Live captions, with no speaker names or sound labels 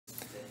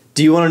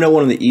Do you want to know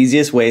one of the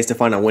easiest ways to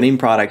find a winning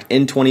product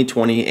in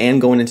 2020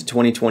 and going into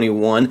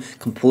 2021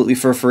 completely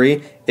for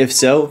free? If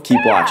so,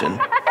 keep watching.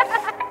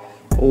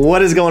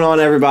 What is going on,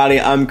 everybody?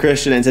 I'm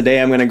Christian, and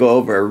today I'm going to go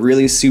over a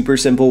really super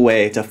simple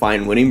way to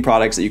find winning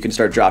products that you can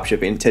start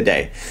dropshipping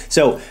today.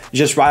 So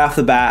just right off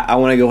the bat, I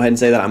want to go ahead and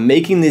say that I'm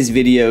making these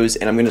videos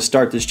and I'm going to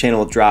start this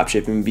channel with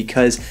dropshipping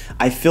because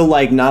I feel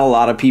like not a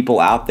lot of people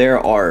out there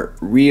are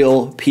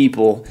real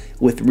people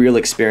with real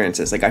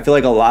experiences. Like, I feel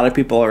like a lot of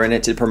people are in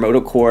it to promote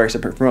a course, to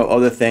promote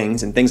other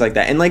things and things like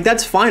that. And like,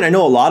 that's fine. I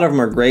know a lot of them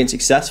are great and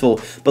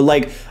successful, but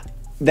like,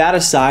 that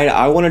aside,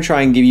 I want to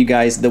try and give you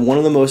guys one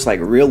of the most like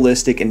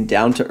realistic and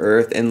down to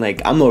earth, and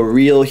like, I'm a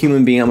real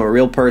human being, I'm a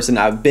real person.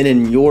 I've been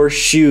in your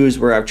shoes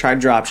where I've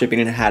tried dropshipping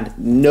and had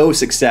no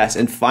success,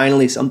 and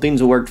finally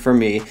something's worked for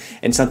me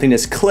and something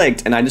has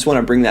clicked, and I just want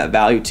to bring that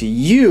value to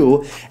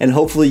you, and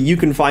hopefully you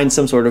can find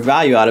some sort of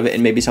value out of it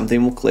and maybe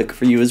something will click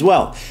for you as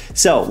well.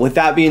 So with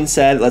that being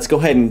said, let's go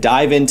ahead and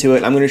dive into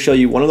it. I'm going to show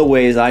you one of the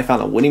ways that I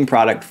found a winning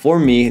product for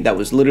me that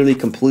was literally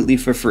completely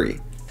for free.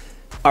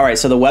 All right,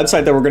 so the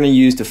website that we're going to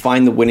use to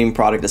find the winning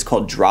product is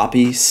called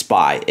Droppy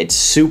Spy. It's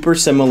super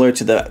similar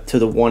to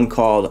the one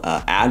called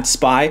Ad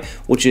Spy,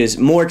 which is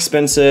more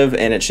expensive,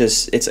 and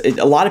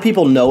a lot of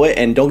people know it.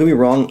 And don't get me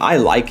wrong, I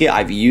like it.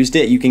 I've used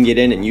it. You can get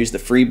in and use the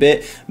free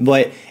bit,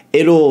 but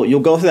you'll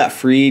go through that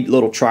free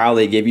little trial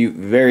they give you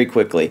very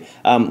quickly.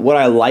 What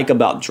I like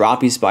about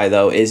Droppy Spy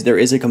though is there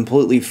is a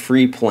completely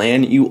free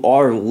plan. You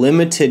are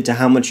limited to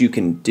how much you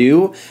can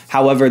do.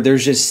 However,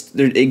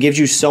 it gives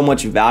you so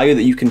much value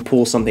that you can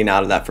pull something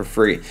out of that for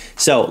free.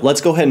 So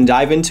let's go ahead and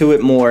dive into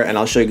it more, and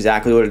I'll show you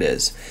exactly what it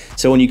is.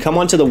 So when you come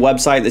onto the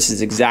website, this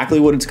is exactly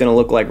what it's going to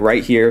look like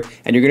right here,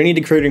 and you're going to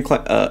need to create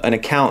an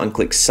account and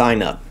click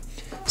sign up.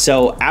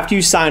 So after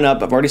you sign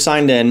up, I've already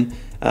signed in.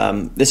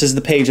 This is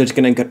the page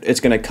that it's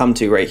gonna come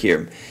to right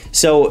here.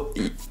 So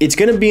it's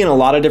gonna be in a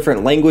lot of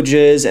different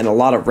languages and a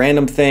lot of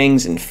random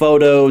things and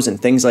photos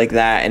and things like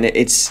that. And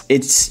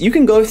you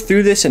can go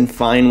through this and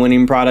find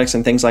winning products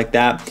and things like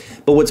that.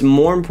 But what's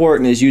more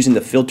important is using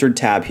the filtered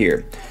tab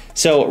here.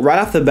 So right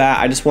off the bat,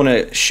 I just want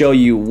to show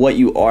you what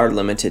you are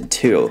limited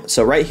to.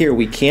 So right here,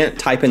 we can't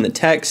type in the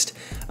text,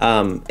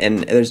 and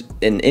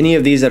any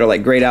of these that are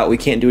like grayed out, we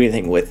can't do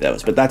anything with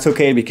those, but that's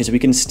okay because we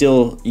can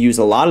still use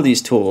a lot of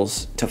these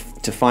tools to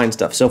find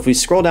stuff. So if we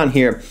scroll down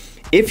here,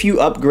 if you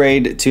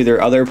upgrade to their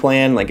other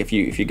plan, like if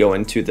you go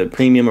into the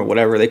premium or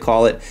whatever they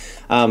call it,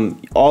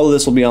 all of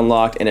this will be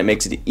unlocked, and it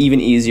makes it even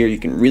easier. You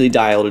can really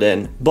dial it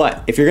in.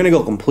 But if you're gonna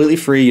go completely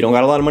free, you don't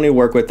got a lot of money to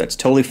work with, that's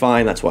totally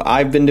fine. That's what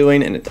I've been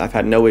doing, and I've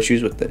had no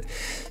issues with it.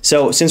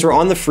 So since we're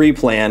on the free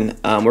plan,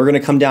 we're gonna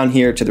come down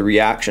here to the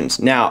reactions.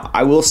 Now,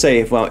 I will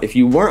say, if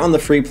you weren't on the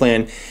free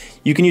plan,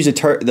 you can use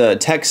the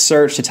text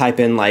search to type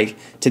in like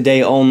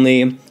today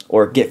only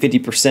or get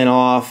 50%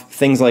 off,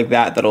 things like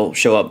that, that'll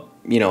show up,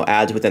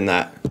 ads within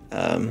that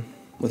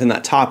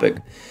topic.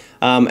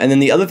 And then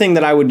the other thing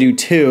that I would do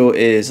too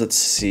is, let's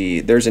see,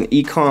 there's an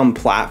e-com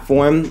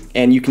platform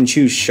and you can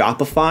choose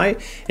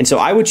Shopify. And so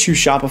I would choose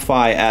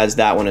Shopify as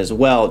that one as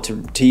well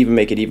to even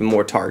make it even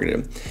more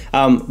targeted.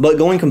 But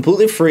going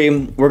completely free,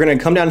 we're gonna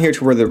come down here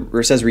to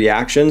where it says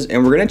reactions,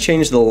 and we're gonna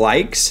change the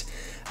likes.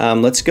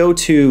 Let's go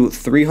to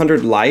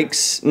 300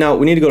 likes. No,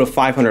 we need to go to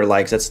 500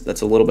 likes.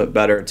 That's a little bit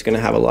better. It's gonna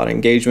have a lot of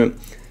engagement.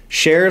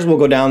 Shares will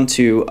go down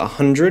to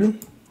 100.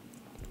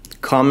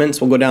 Comments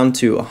will go down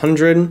to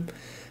 100.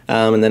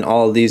 And then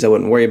all of these, I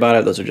wouldn't worry about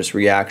it. Those are just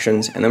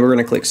reactions. And then we're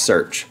gonna click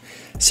search.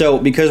 So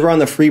because we're on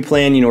the free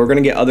plan, we're gonna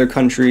get other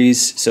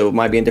countries, so it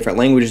might be in different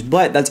languages,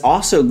 but that's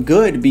also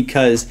good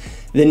because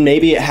then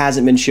maybe it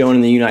hasn't been shown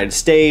in the United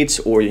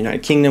States or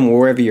United Kingdom or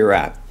wherever you're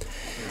at.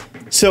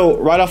 So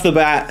right off the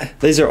bat,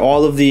 these are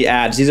all of the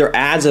ads. These are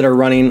ads that are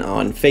running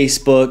on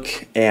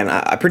Facebook, and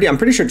I'm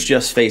pretty sure it's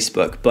just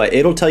Facebook, but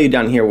it'll tell you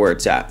down here where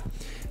it's at.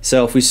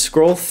 So if we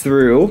scroll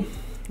through,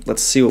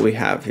 let's see what we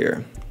have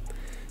here.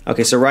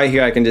 Okay, so right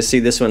here I can just see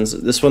this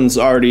one's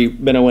already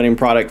been a winning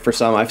product for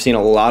some. I've seen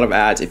a lot of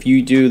ads. If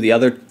you do the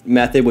other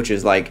method, which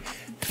is like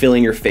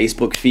filling your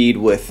Facebook feed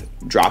with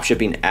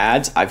dropshipping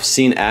ads, I've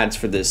seen ads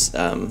for this.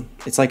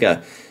 It's like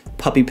a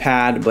puppy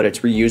pad, but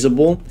it's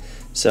reusable.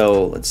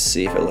 So let's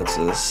see if it lets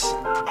us.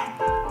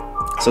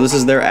 So this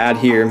is their ad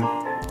here.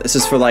 This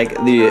is for like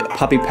the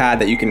puppy pad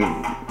that you can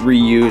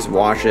reuse,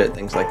 wash it,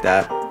 things like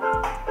that.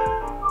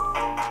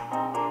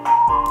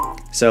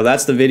 So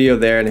that's the video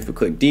there, and if we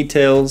click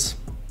details,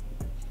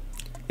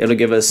 it'll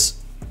give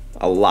us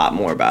a lot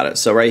more about it.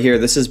 So right here,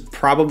 this is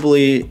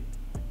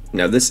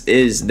this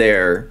is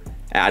their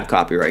ad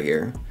copy right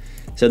here.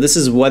 So this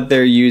is what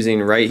they're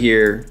using right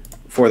here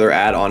for their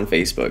ad on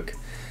Facebook.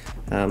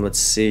 Let's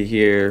see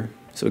here.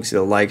 So we can see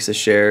the likes, the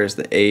shares,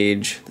 the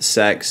age, the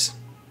sex,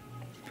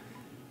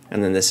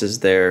 and then this is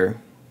their,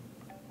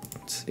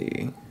 let's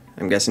see,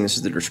 I'm guessing this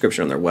is the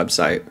description on their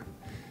website.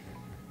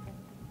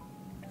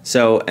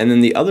 So, and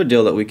then the other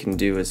deal that we can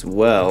do as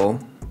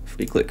well, if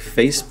we click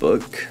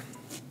Facebook,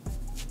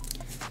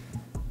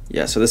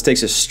 yeah, so this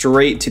takes us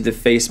straight to the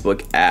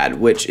Facebook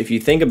ad, which if you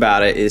think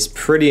about it is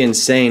pretty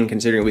insane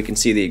considering we can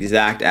see the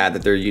exact ad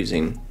that they're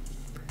using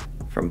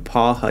from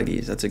Paw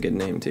Huggies. That's a good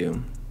name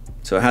too.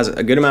 So it has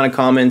a good amount of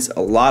comments,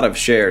 a lot of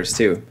shares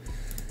too.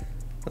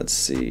 Let's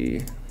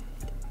see.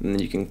 And then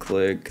you can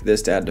click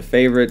this to add to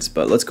favorites,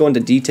 but let's go into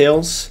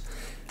details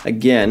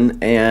again,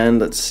 and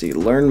let's see,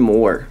 learn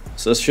more.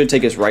 So this should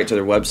take us right to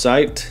their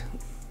website.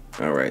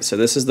 All right, so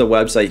this is the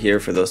website here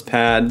for those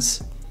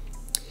pads.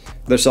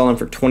 They're selling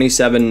for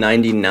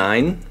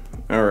 $27.99.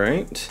 All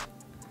right.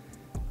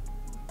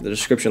 The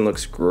description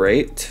looks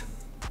great.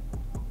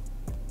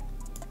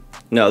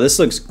 No, this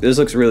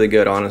looks really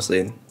good,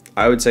 honestly.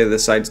 I would say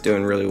this site's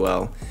doing really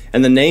well.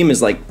 And the name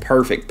is like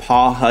perfect,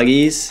 Paw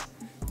Huggies.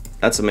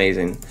 That's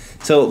amazing.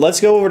 So let's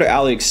go over to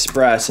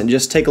AliExpress and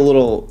just take a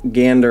little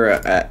gander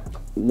at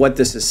what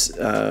this is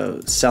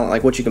selling,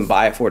 like what you can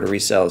buy it for to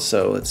resell.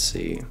 So let's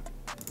see.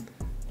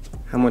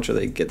 How much are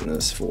they getting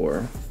this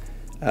for?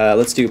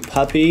 Let's do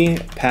puppy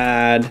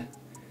pad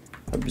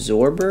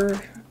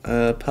absorber,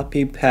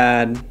 puppy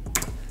pad.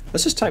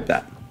 Let's just type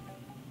that.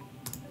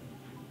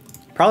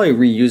 Probably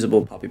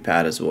reusable puppy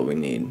pad is what we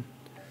need.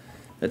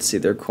 Let's see,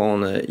 they're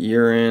calling it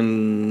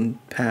urine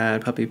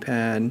pad, puppy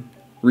pad,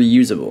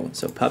 reusable.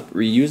 So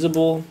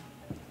reusable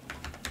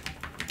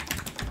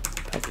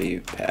puppy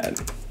pad.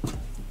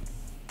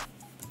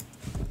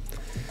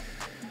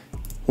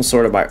 We'll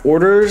sort it by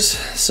orders.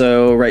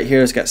 So right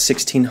here it's got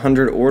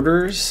 1,600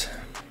 orders.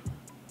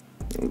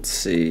 Let's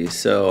see,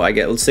 so I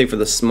get, let's say for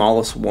the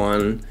smallest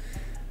one,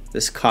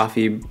 this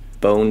coffee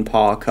bone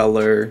paw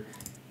color,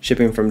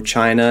 shipping from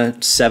China,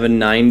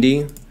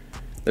 $7.90.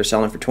 They're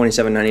selling for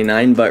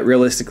 $27.99, but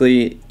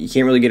realistically, you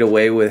can't really get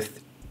away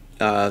with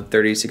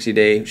 30, 60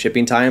 day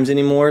shipping times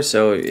anymore.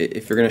 So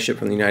if you're gonna ship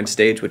from the United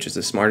States, which is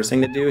the smartest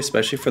thing to do,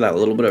 especially for that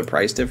little bit of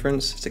price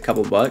difference, it's a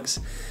couple bucks,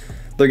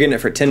 they're getting it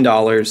for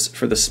 $10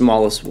 for the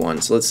smallest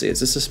one. So let's see, is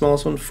this the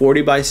smallest one?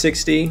 40 by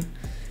 60?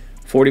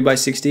 40 by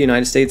 60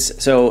 United States.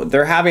 So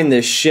they're having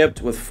this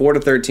shipped with 4 to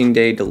 13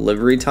 day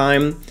delivery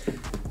time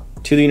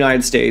to the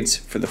United States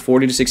for the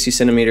 40 to 60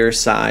 centimeter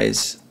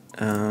size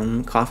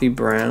coffee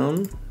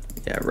brown.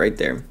 Yeah, right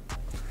there. And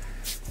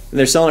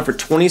they're selling it for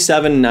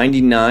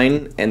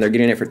 $27.99 and they're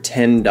getting it for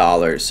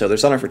 $10. So they're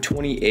selling it for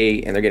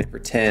 $28 and they're getting it for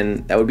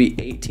 $10. That would be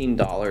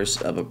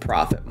 $18 of a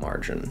profit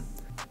margin.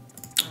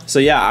 So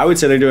yeah, I would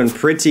say they're doing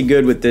pretty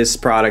good with this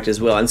product as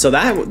well. And so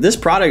this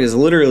product is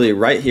literally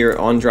right here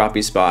on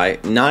Droppy Spy,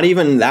 not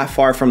even that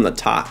far from the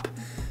top.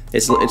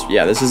 It's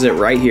yeah, this is it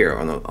right here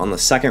on the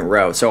second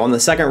row. So on the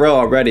second row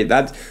already,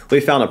 that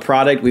we found a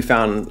product, we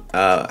found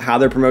how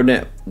they're promoting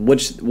it,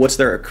 what's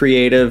their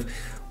creative,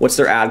 what's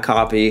their ad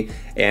copy,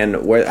 and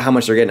how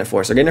much they're getting it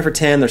for. So they're getting it for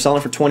 10, they're selling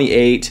it for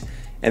 28,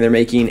 and they're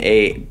making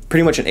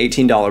pretty much an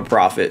 $18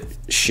 profit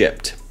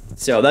shipped.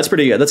 So that's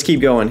pretty good. Let's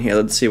keep going here.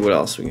 Let's see what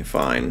else we can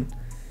find.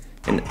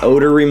 An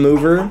odor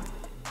remover.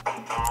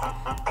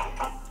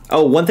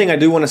 Oh, one thing I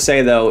do want to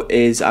say though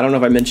is, I don't know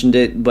if I mentioned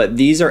it, but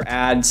these are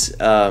ads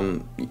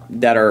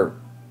that are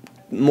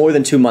more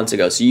than 2 months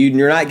ago. So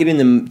you're not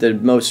getting the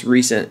most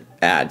recent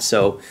ads.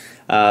 So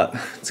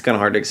it's kind of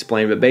hard to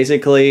explain, but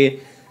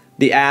basically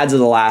the ads of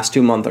the last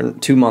 2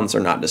 months are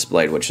not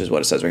displayed, which is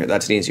what it says right here.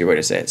 That's an easier way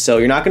to say it. So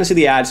you're not going to see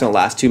the ads in the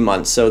last 2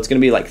 months. So it's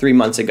going to be like 3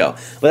 months ago,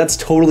 but that's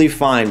totally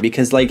fine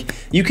because like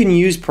you can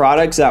use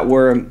products that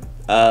were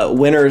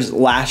winners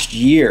last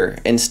year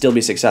and still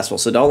be successful.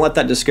 So don't let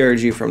that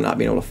discourage you from not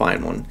being able to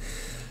find one.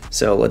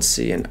 So let's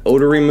see, an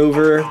odor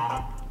remover.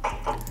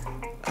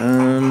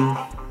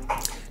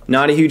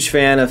 Not a huge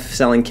fan of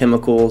selling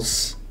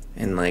chemicals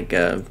and like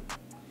you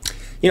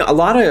know, a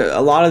lot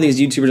of these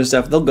YouTubers and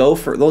stuff,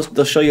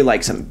 they'll show you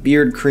like some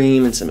beard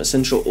cream and some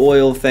essential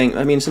oil thing.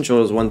 I mean, essential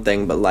oil is one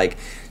thing, but like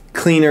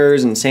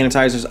cleaners and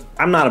sanitizers,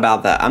 I'm not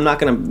about that. I'm not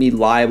gonna be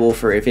liable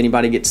for if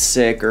anybody gets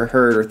sick or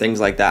hurt or things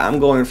like that. I'm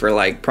going for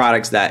like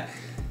products that,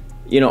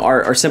 you know,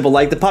 are simple,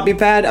 like the puppy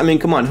pad. I mean,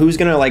 come on, who's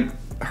gonna like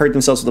hurt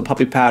themselves with a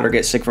puppy pad or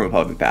get sick from a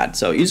puppy pad?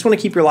 So you just wanna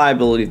keep your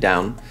liability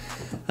down.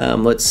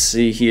 Let's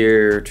see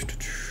here.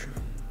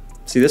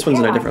 See, this one's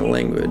in a different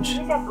language.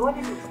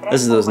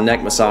 This is those neck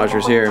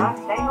massagers here.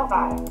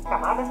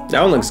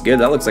 That one looks good.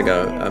 That looks like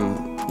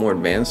a more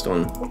advanced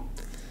one.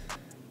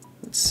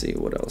 Let's see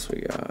what else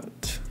we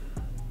got.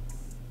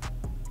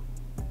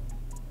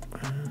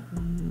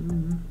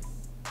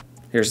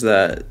 Here's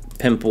the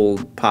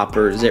pimple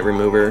popper zit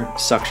remover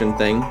suction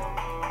thing.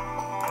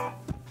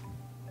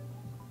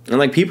 And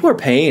like people are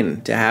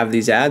paying to have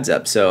these ads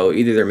up, so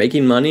either they're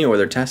making money or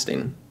they're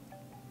testing.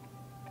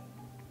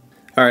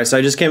 All right, so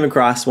I just came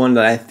across one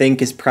that I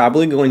think is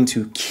probably going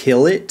to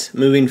kill it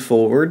moving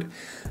forward.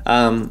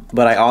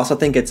 But I also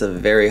think it's a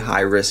very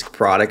high risk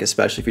product,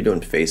 especially if you're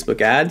doing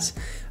Facebook ads.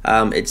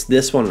 It's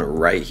this one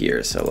right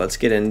here. So let's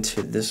get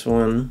into this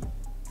one.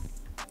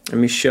 Let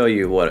me show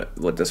you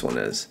what this one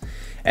is.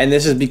 And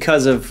this is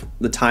because of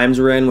the times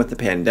we're in with the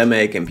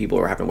pandemic and people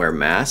are having to wear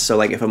masks. So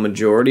like if a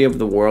majority of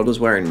the world is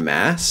wearing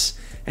masks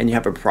and you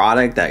have a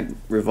product that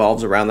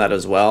revolves around that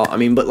as well, I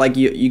mean, but like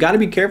you got to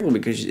be careful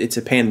because it's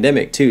a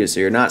pandemic too. So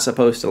you're not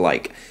supposed to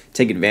like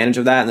take advantage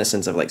of that in the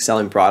sense of like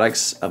selling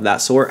products of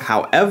that sort.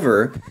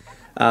 However,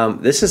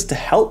 this is to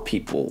help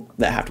people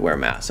that have to wear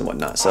masks and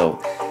whatnot. So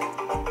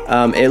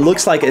It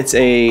looks like it's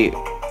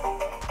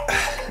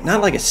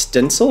not like a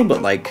stencil,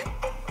 but like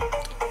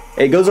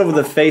it goes over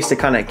the face to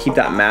kind of keep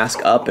that mask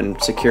up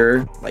and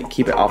secure, like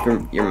keep it off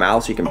your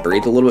mouth so you can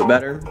breathe a little bit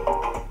better.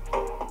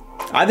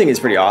 I think it's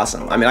pretty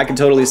awesome. I mean, I can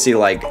totally see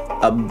like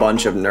a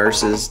bunch of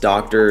nurses,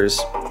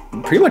 doctors,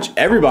 pretty much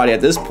everybody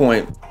at this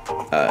point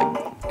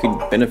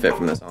could benefit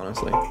from this,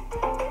 honestly.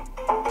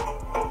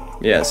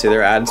 Yeah, see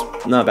their ads,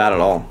 not bad at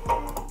all.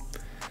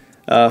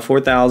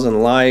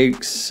 4,000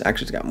 likes,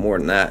 actually it's got more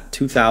than that,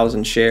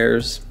 2,000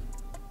 shares.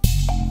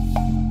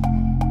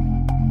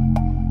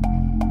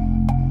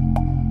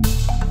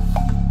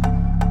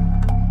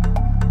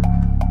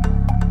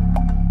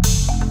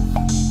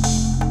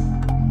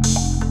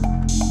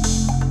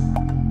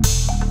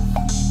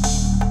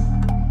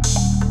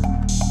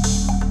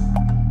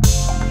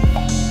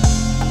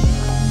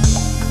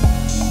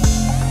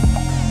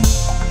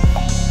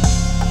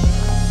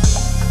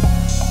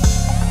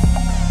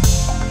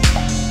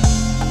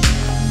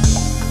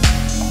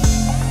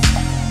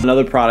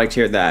 Another product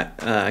here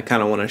that I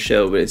kind of want to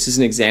show, but it's just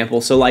an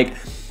example. So like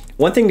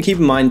one thing to keep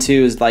in mind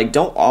too is like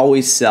don't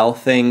always sell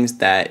things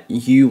that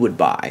you would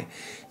buy.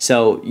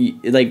 So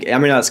like, I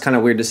mean, that's kind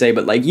of weird to say,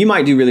 but like you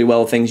might do really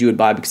well with things you would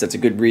buy because that's a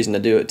good reason to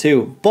do it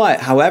too.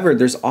 But however,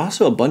 there's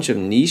also a bunch of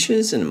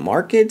niches and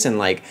markets and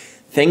like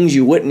things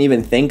you wouldn't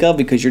even think of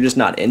because you're just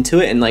not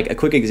into it. And like a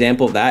quick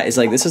example of that is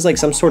like, this is like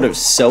some sort of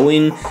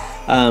sewing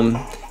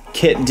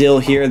kit deal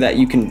here that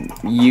you can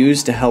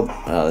use to help.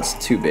 That's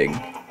too big.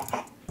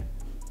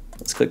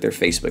 Let's click their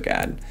Facebook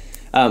ad.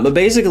 But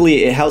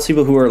basically it helps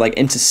people who are like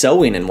into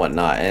sewing and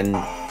whatnot. And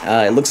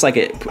it looks like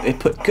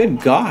good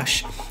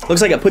gosh.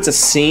 Looks like it puts a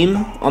seam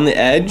on the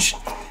edge.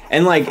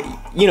 And like,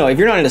 you know, if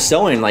you're not into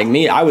sewing like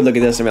me, I would look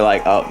at this and be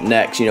like, oh,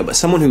 next, you know, but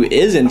someone who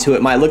is into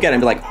it might look at it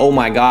and be like, oh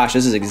my gosh,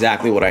 this is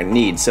exactly what I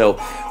need. So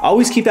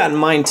always keep that in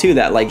mind too,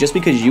 that like, just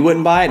because you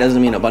wouldn't buy it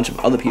doesn't mean a bunch of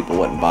other people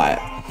wouldn't buy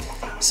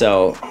it.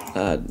 So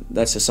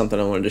that's just something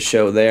I wanted to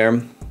show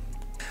there.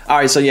 All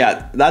right, so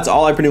yeah, that's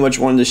all I pretty much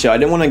wanted to show. I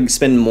didn't want to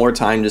spend more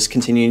time just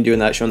continuing doing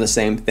that, showing the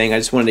same thing. I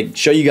just wanted to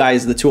show you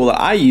guys the tool that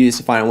I use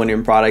to find a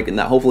winning product and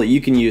that hopefully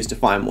you can use to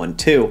find one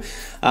too.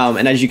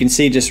 And as you can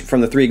see just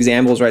from the 3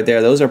 examples right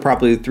there, those are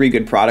probably 3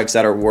 good products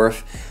that are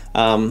worth,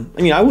 I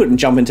mean, I wouldn't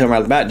jump into them right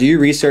off the bat. Do your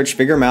research,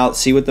 figure them out,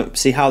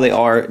 see how they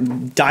are,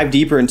 dive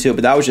deeper into it,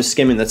 but that was just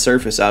skimming the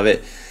surface of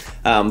it.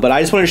 But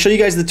I just wanted to show you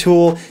guys the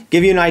tool,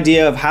 give you an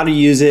idea of how to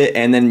use it,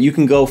 and then you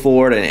can go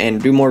forward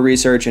and do more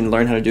research and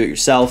learn how to do it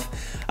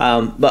yourself.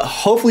 But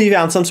hopefully you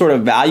found some sort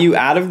of value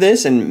out of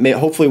this, and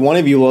hopefully one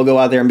of you will go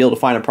out there and be able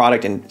to find a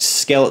product and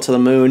scale it to the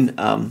moon.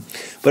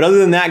 But other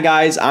than that,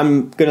 guys,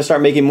 I'm going to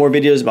start making more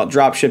videos about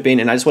drop shipping,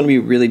 and I just want to be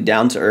really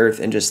down to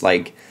earth and just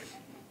like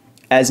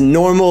as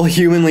normal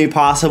humanly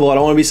possible. I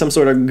don't want to be some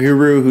sort of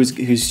guru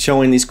who's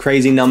showing these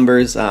crazy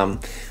numbers.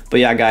 But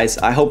yeah, guys,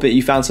 I hope that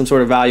you found some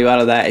sort of value out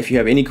of that. If you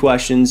have any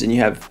questions and you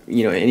have,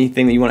 you know,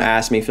 anything that you want to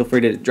ask me, feel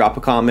free to drop a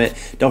comment.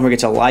 Don't forget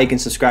to like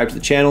and subscribe to the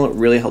channel. It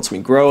really helps me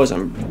grow as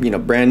I'm, you know,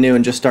 brand new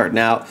and just starting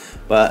out.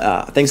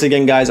 But thanks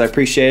again, guys. I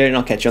appreciate it, and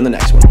I'll catch you on the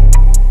next one.